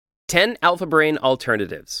10 Alpha Brain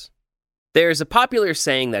Alternatives. There's a popular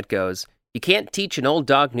saying that goes, "You can't teach an old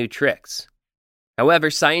dog new tricks." However,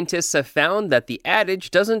 scientists have found that the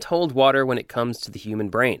adage doesn't hold water when it comes to the human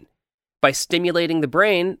brain. By stimulating the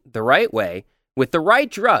brain the right way, with the right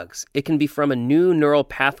drugs, it can befriend new neural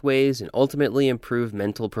pathways and ultimately improve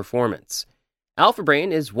mental performance. Alpha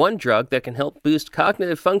Brain is one drug that can help boost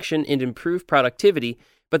cognitive function and improve productivity,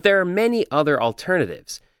 but there are many other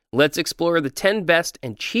alternatives. Let's explore the 10 best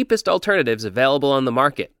and cheapest alternatives available on the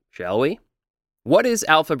market, shall we? What is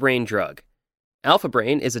Alpha Brain drug? Alpha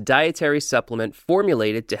Brain is a dietary supplement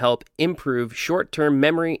formulated to help improve short-term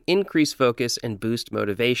memory, increase focus, and boost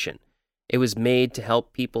motivation. It was made to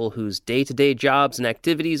help people whose day-to-day jobs and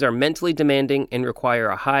activities are mentally demanding and require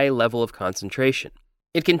a high level of concentration.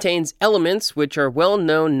 It contains elements which are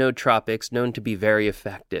well-known nootropics known to be very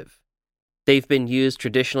effective. They've been used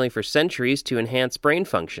traditionally for centuries to enhance brain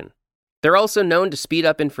function. They're also known to speed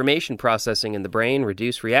up information processing in the brain,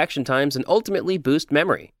 reduce reaction times, and ultimately boost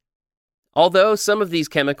memory. Although some of these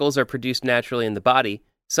chemicals are produced naturally in the body,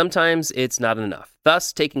 sometimes it's not enough.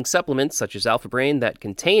 Thus, taking supplements such as Alpha Brain that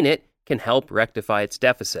contain it can help rectify its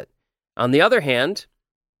deficit. On the other hand,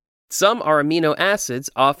 some are amino acids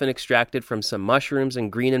often extracted from some mushrooms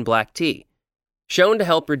and green and black tea, shown to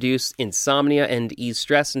help reduce insomnia and ease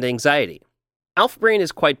stress and anxiety. Alpha Brain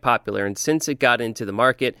is quite popular, and since it got into the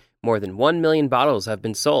market, more than 1 million bottles have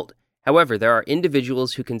been sold. However, there are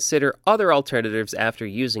individuals who consider other alternatives after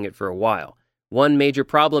using it for a while. One major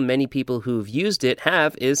problem many people who've used it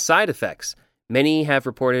have is side effects. Many have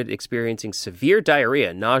reported experiencing severe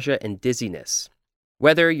diarrhea, nausea, and dizziness.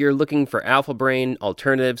 Whether you're looking for Alpha Brain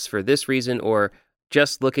alternatives for this reason or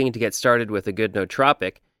just looking to get started with a good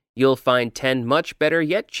nootropic, you'll find 10 much better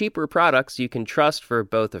yet cheaper products you can trust for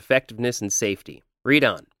both effectiveness and safety. Read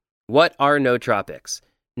on. What are nootropics?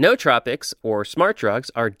 Nootropics, or smart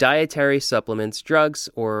drugs, are dietary supplements, drugs,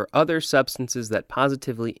 or other substances that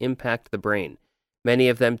positively impact the brain. Many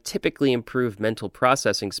of them typically improve mental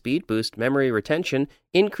processing speed, boost memory retention,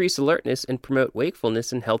 increase alertness, and promote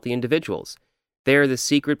wakefulness in healthy individuals. They are the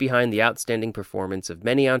secret behind the outstanding performance of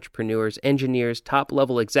many entrepreneurs, engineers,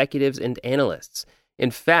 top-level executives, and analysts. In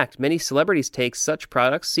fact, many celebrities take such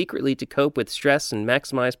products secretly to cope with stress and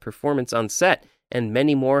maximize performance on set, and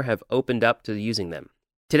many more have opened up to using them.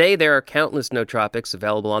 Today, there are countless nootropics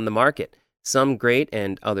available on the market, some great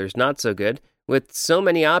and others not so good. With so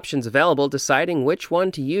many options available, deciding which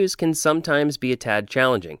one to use can sometimes be a tad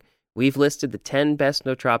challenging. We've listed the 10 best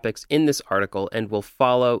nootropics in this article and will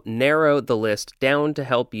narrow the list down to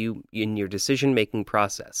help you in your decision-making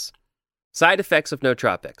process. Side effects of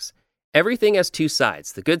nootropics. Everything has two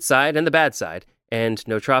sides, the good side and the bad side, and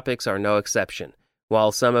nootropics are no exception.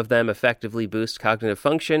 While some of them effectively boost cognitive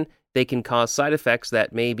function, they can cause side effects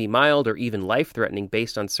that may be mild or even life-threatening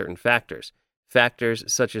based on certain factors. Factors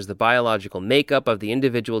such as the biological makeup of the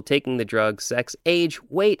individual taking the drug, sex, age,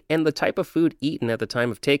 weight, and the type of food eaten at the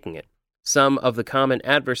time of taking it. Some of the common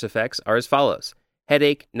adverse effects are as follows: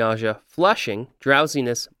 headache, nausea, flushing,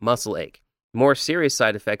 drowsiness, muscle ache. More serious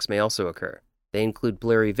side effects may also occur. They include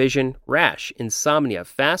blurry vision, rash, insomnia,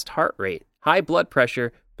 fast heart rate, high blood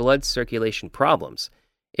pressure, blood circulation problems.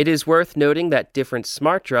 It is worth noting that different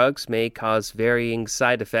smart drugs may cause varying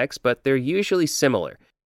side effects, but they're usually similar.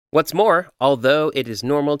 What's more, although it is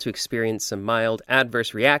normal to experience some mild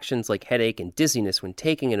adverse reactions like headache and dizziness when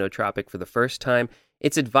taking a nootropic for the first time,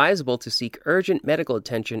 it's advisable to seek urgent medical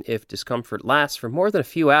attention if discomfort lasts for more than a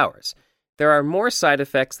few hours. There are more side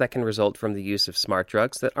effects that can result from the use of smart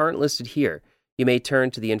drugs that aren't listed here. You may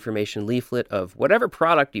turn to the information leaflet of whatever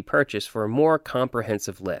product you purchase for a more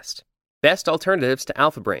comprehensive list. Best alternatives to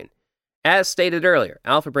Alpha Brain. As stated earlier,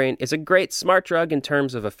 Alpha Brain is a great smart drug in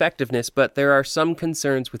terms of effectiveness, but there are some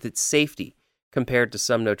concerns with its safety compared to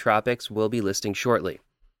some nootropics we'll be listing shortly.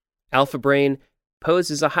 Alpha Brain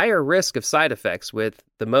poses a higher risk of side effects, with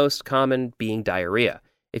the most common being diarrhea.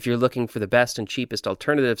 If you're looking for the best and cheapest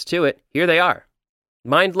alternatives to it, here they are.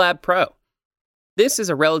 MindLab Pro. This is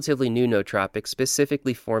a relatively new nootropic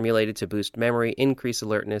specifically formulated to boost memory, increase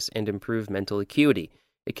alertness, and improve mental acuity.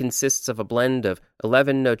 It consists of a blend of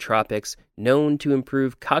 11 nootropics known to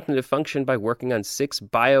improve cognitive function by working on 6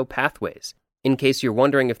 biopathways. In case you're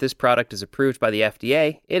wondering if this product is approved by the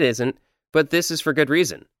FDA, it isn't, but this is for good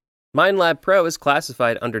reason. MindLab Pro is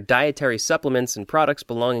classified under dietary supplements, and products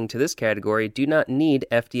belonging to this category do not need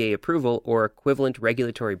FDA approval or equivalent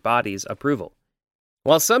regulatory bodies' approval.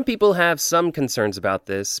 While some people have some concerns about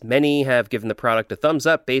this, many have given the product a thumbs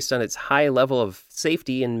up based on its high level of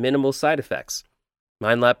safety and minimal side effects.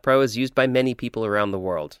 MindLab Pro is used by many people around the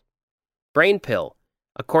world. Brain Pill.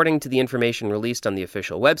 According to the information released on the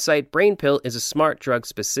official website, Brain Pill is a smart drug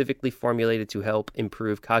specifically formulated to help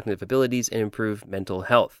improve cognitive abilities and improve mental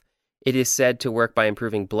health. It is said to work by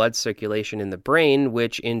improving blood circulation in the brain,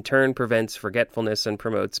 which in turn prevents forgetfulness and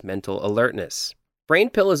promotes mental alertness. Brain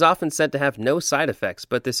Pill is often said to have no side effects,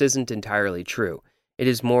 but this isn't entirely true. It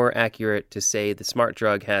is more accurate to say the smart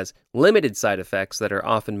drug has limited side effects that are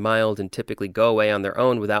often mild and typically go away on their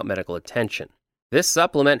own without medical attention. This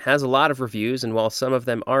supplement has a lot of reviews, and while some of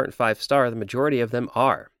them aren't 5-star, the majority of them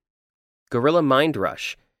are. Gorilla Mind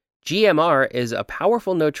Rush. GMR is a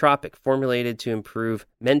powerful nootropic formulated to improve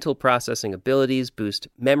mental processing abilities, boost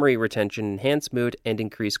memory retention, enhance mood, and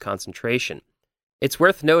increase concentration. It's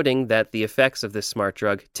worth noting that the effects of this smart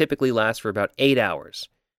drug typically last for about 8 hours.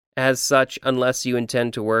 As such, unless you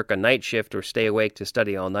intend to work a night shift or stay awake to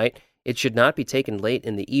study all night, it should not be taken late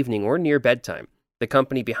in the evening or near bedtime. The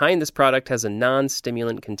company behind this product has a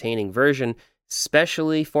non-stimulant containing version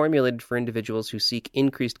specially formulated for individuals who seek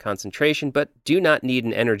increased concentration but do not need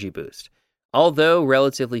an energy boost. Although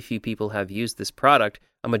relatively few people have used this product,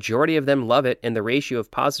 a majority of them love it, and the ratio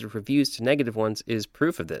of positive reviews to negative ones is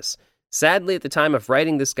proof of this. Sadly, at the time of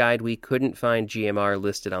writing this guide, we couldn't find GMR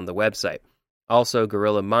listed on the website. Also,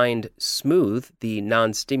 Gorilla Mind Smooth, the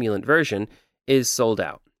non-stimulant version, is sold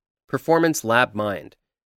out. Performance Lab Mind.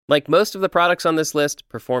 Like most of the products on this list,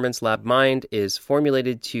 Performance Lab Mind is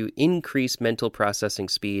formulated to increase mental processing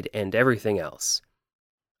speed and everything else.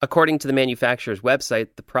 According to the manufacturer's website,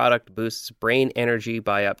 the product boosts brain energy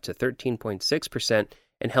by up to 13.6%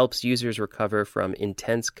 and helps users recover from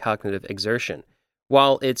intense cognitive exertion.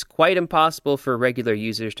 While it's quite impossible for regular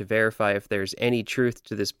users to verify if there's any truth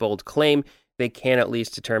to this bold claim, they can at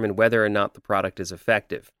least determine whether or not the product is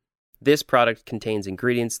effective. This product contains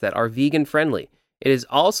ingredients that are vegan-friendly. It is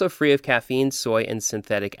also free of caffeine, soy, and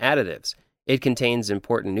synthetic additives. It contains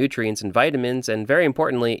important nutrients and vitamins, and very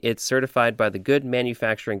importantly, it's certified by the Good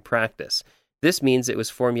Manufacturing Practice. This means it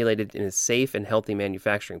was formulated in a safe and healthy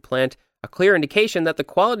manufacturing plant, a clear indication that the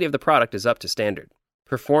quality of the product is up to standard.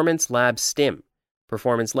 Performance Lab Stim.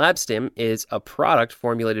 Performance Lab Stim is a product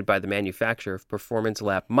formulated by the manufacturer of Performance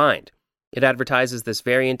Lab Mind. It advertises this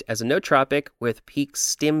variant as a nootropic with peak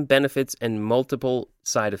stim benefits and multiple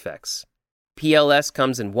side effects. PLS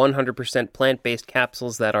comes in 100% plant-based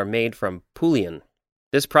capsules that are made from Pullian.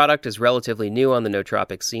 This product is relatively new on the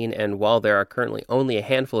nootropic scene, and while there are currently only a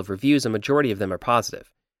handful of reviews, a majority of them are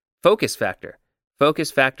positive. Focus Factor.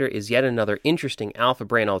 Focus Factor is yet another interesting alpha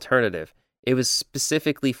brain alternative. It was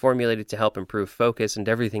specifically formulated to help improve focus and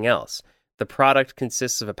everything else. The product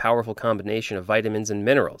consists of a powerful combination of vitamins and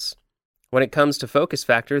minerals. When it comes to Focus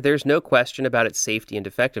Factor, there's no question about its safety and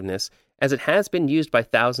effectiveness, as it has been used by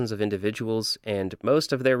thousands of individuals, and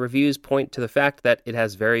most of their reviews point to the fact that it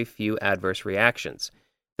has very few adverse reactions.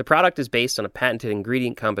 The product is based on a patented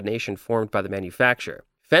ingredient combination formed by the manufacturer,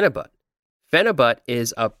 Phenibut. Phenibut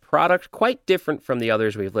is a product quite different from the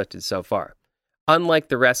others we've listed so far. Unlike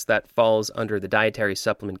the rest that falls under the dietary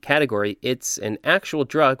supplement category, it's an actual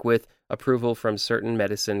drug with approval from certain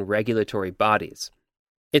medicine regulatory bodies.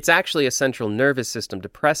 It's actually a central nervous system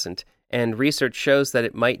depressant, and research shows that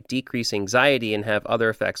it might decrease anxiety and have other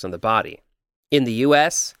effects on the body. In the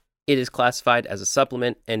US, it is classified as a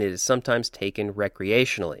supplement, and it is sometimes taken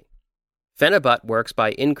recreationally. Phenibut works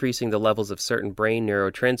by increasing the levels of certain brain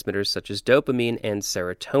neurotransmitters such as dopamine and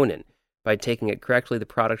serotonin. By taking it correctly, the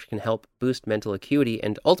product can help boost mental acuity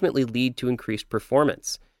and ultimately lead to increased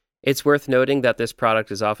performance. It's worth noting that this product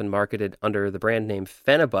is often marketed under the brand name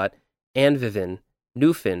Phenibut, Anvivin,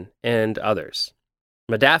 Nufin, and others.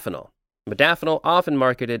 Modafinil. Modafinil, often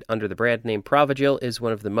marketed under the brand name Provigil, is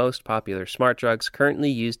one of the most popular smart drugs currently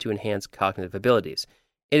used to enhance cognitive abilities.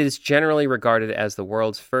 It is generally regarded as the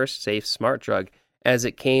world's first safe smart drug, as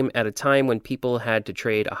it came at a time when people had to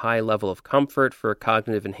trade a high level of comfort for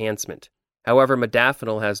cognitive enhancement. However,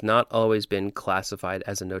 modafinil has not always been classified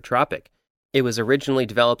as a nootropic. It was originally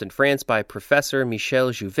developed in France by Professor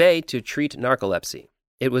Michel Jouvet to treat narcolepsy.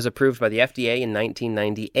 It was approved by the FDA in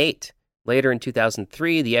 1998. Later in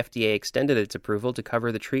 2003, the FDA extended its approval to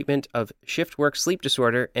cover the treatment of shift work sleep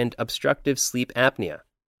disorder and obstructive sleep apnea.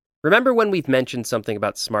 Remember when we've mentioned something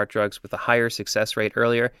about smart drugs with a higher success rate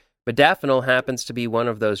earlier? Modafinil happens to be one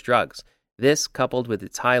of those drugs. This, coupled with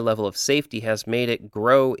its high level of safety, has made it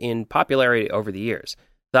grow in popularity over the years.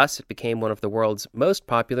 Thus, it became one of the world's most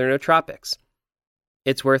popular nootropics.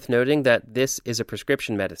 It's worth noting that this is a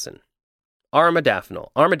prescription medicine. Armodafinil.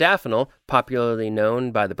 Armodafinil, popularly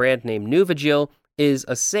known by the brand name Nuvigil, is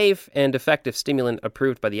a safe and effective stimulant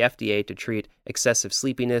approved by the FDA to treat excessive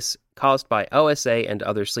sleepiness caused by OSA and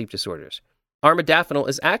other sleep disorders. Armodafinil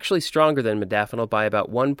is actually stronger than modafinil by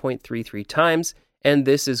about 1.33 times, And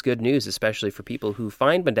this is good news, especially for people who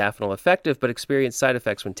find modafinil effective but experience side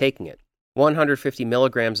effects when taking it. 150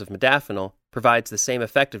 milligrams of modafinil provides the same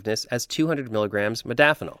effectiveness as 200 milligrams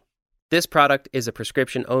modafinil. This product is a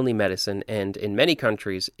prescription-only medicine, and in many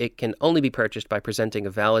countries, it can only be purchased by presenting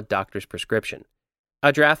a valid doctor's prescription.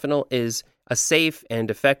 Adrafinil is a safe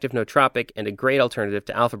and effective nootropic and a great alternative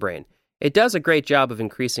to Alphabrain. It does a great job of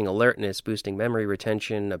increasing alertness, boosting memory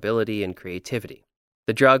retention, ability, and creativity.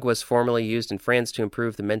 The drug was formerly used in France to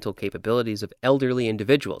improve the mental capabilities of elderly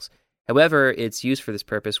individuals. However, its use for this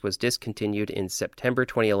purpose was discontinued in September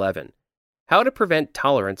 2011. How to prevent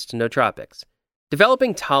tolerance to nootropics.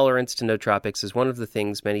 Developing tolerance to nootropics is one of the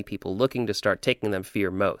things many people looking to start taking them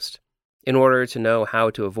fear most. In order to know how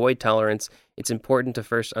to avoid tolerance, it's important to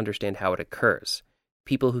first understand how it occurs.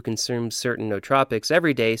 People who consume certain nootropics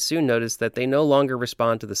every day soon notice that they no longer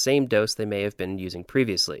respond to the same dose they may have been using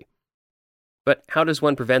previously. But how does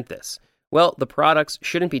one prevent this? Well, the products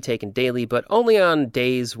shouldn't be taken daily, but only on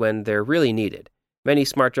days when they're really needed. Many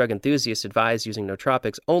smart drug enthusiasts advise using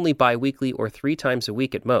nootropics only bi-weekly or 3 times a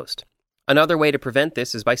week at most. Another way to prevent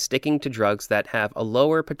this is by sticking to drugs that have a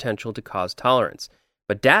lower potential to cause tolerance.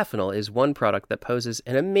 Modafinil is one product that poses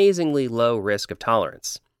an amazingly low risk of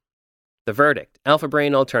tolerance. The verdict: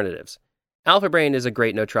 Alphabrain alternatives. Alphabrain is a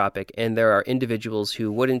great nootropic, and there are individuals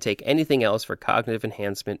who wouldn't take anything else for cognitive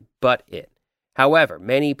enhancement but it. However,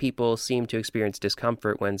 many people seem to experience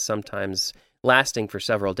discomfort when sometimes lasting for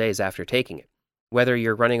several days after taking it. Whether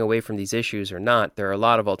you're running away from these issues or not, there are a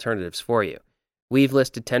lot of alternatives for you. We've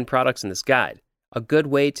listed 10 products in this guide. A good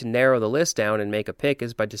way to narrow the list down and make a pick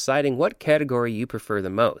is by deciding what category you prefer the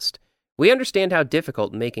most. We understand how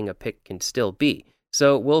difficult making a pick can still be,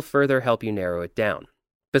 so we'll further help you narrow it down.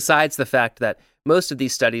 Besides the fact that most of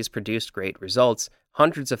these studies produced great results,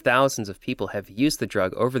 hundreds of thousands of people have used the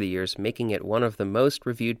drug over the years, making it one of the most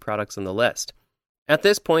reviewed products on the list. At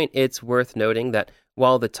this point, it's worth noting that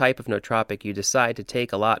while the type of nootropic you decide to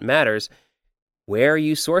take a lot matters, where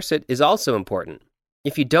you source it is also important.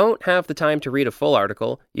 If you don't have the time to read a full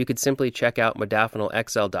article, you could simply check out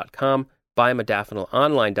modafinilxl.com,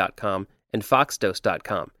 buymodafinilonline.com, and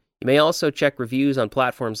foxdose.com. You may also check reviews on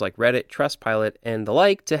platforms like Reddit, Trustpilot, and the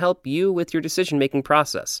like to help you with your decision-making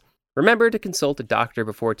process. Remember to consult a doctor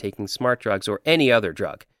before taking smart drugs or any other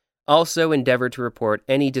drug. Also, endeavor to report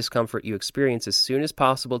any discomfort you experience as soon as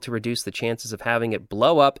possible to reduce the chances of having it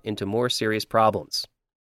blow up into more serious problems.